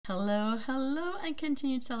Hello, hello, and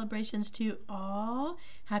continued celebrations to all.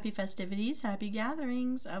 Happy festivities, happy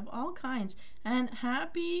gatherings of all kinds, and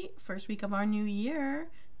happy first week of our new year,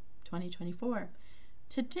 2024.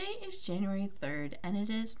 Today is January 3rd, and it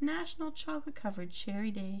is National Chocolate Covered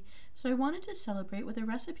Cherry Day, so I wanted to celebrate with a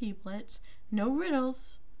recipe blitz. No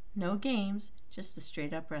riddles, no games, just a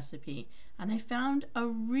straight up recipe. And I found a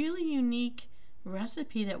really unique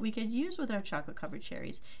recipe that we could use with our chocolate covered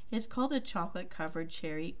cherries. It's called a chocolate covered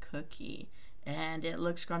cherry cookie, and it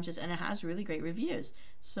looks scrumptious and it has really great reviews.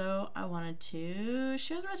 So I wanted to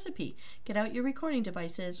share the recipe. Get out your recording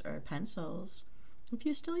devices or pencils if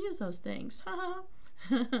you still use those things.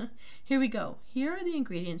 Here we go. Here are the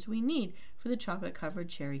ingredients we need for the chocolate covered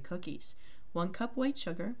cherry cookies. 1 cup white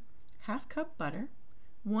sugar, ½ cup butter,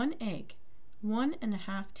 1 egg,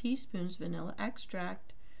 1½ teaspoons vanilla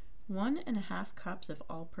extract, 1½ cups of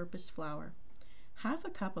all-purpose flour,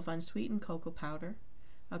 ½ cup of unsweetened cocoa powder,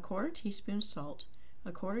 1/4 teaspoon salt,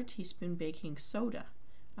 1/4 teaspoon baking soda,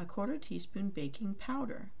 1/4 teaspoon baking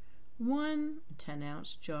powder, 1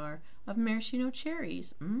 10-ounce jar of maraschino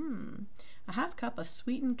cherries, a ½ cup of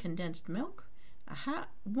sweetened condensed milk,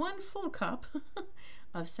 1 full cup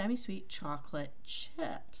of semi-sweet chocolate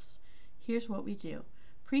chips. Here's what we do.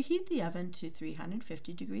 Preheat the oven to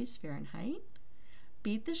 350 degrees Fahrenheit.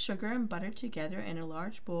 Beat the sugar and butter together in a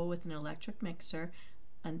large bowl with an electric mixer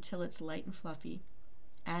until it's light and fluffy.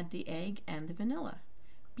 Add the egg and the vanilla.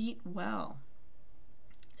 Beat well.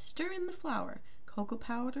 Stir in the flour, cocoa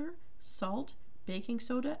powder, salt, baking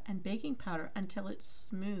soda, and baking powder until it's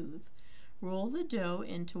smooth. Roll the dough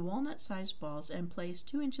into walnut-sized balls and place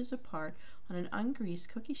 2 inches apart on an ungreased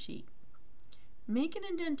cookie sheet. Make an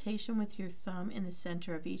indentation with your thumb in the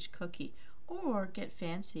center of each cookie, or get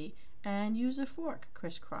fancy and use a fork.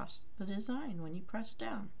 Crisscross the design when you press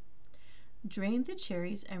down. Drain the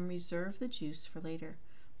cherries and reserve the juice for later.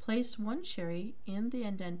 Place 1 cherry in the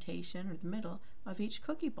indentation or the middle of each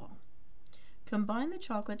cookie ball. Combine the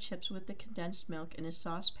chocolate chips with the condensed milk in a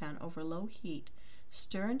saucepan over low heat.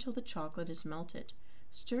 Stir until the chocolate is melted.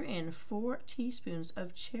 Stir in 4 teaspoons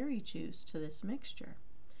of cherry juice to this mixture.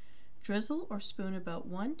 Drizzle or spoon about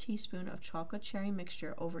 1 teaspoon of chocolate cherry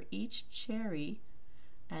mixture over each cherry,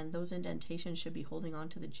 and those indentations should be holding on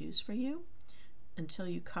to the juice for you until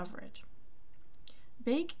you cover it.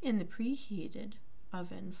 Bake in the preheated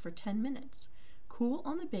oven for 10 minutes. Cool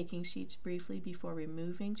on the baking sheets briefly before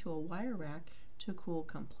removing to a wire rack to cool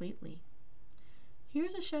completely.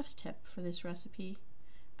 Here's a chef's tip for this recipe.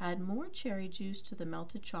 Add more cherry juice to the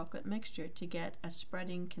melted chocolate mixture to get a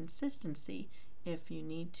spreading consistency if you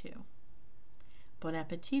need to. Bon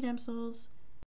appetit, Msouls!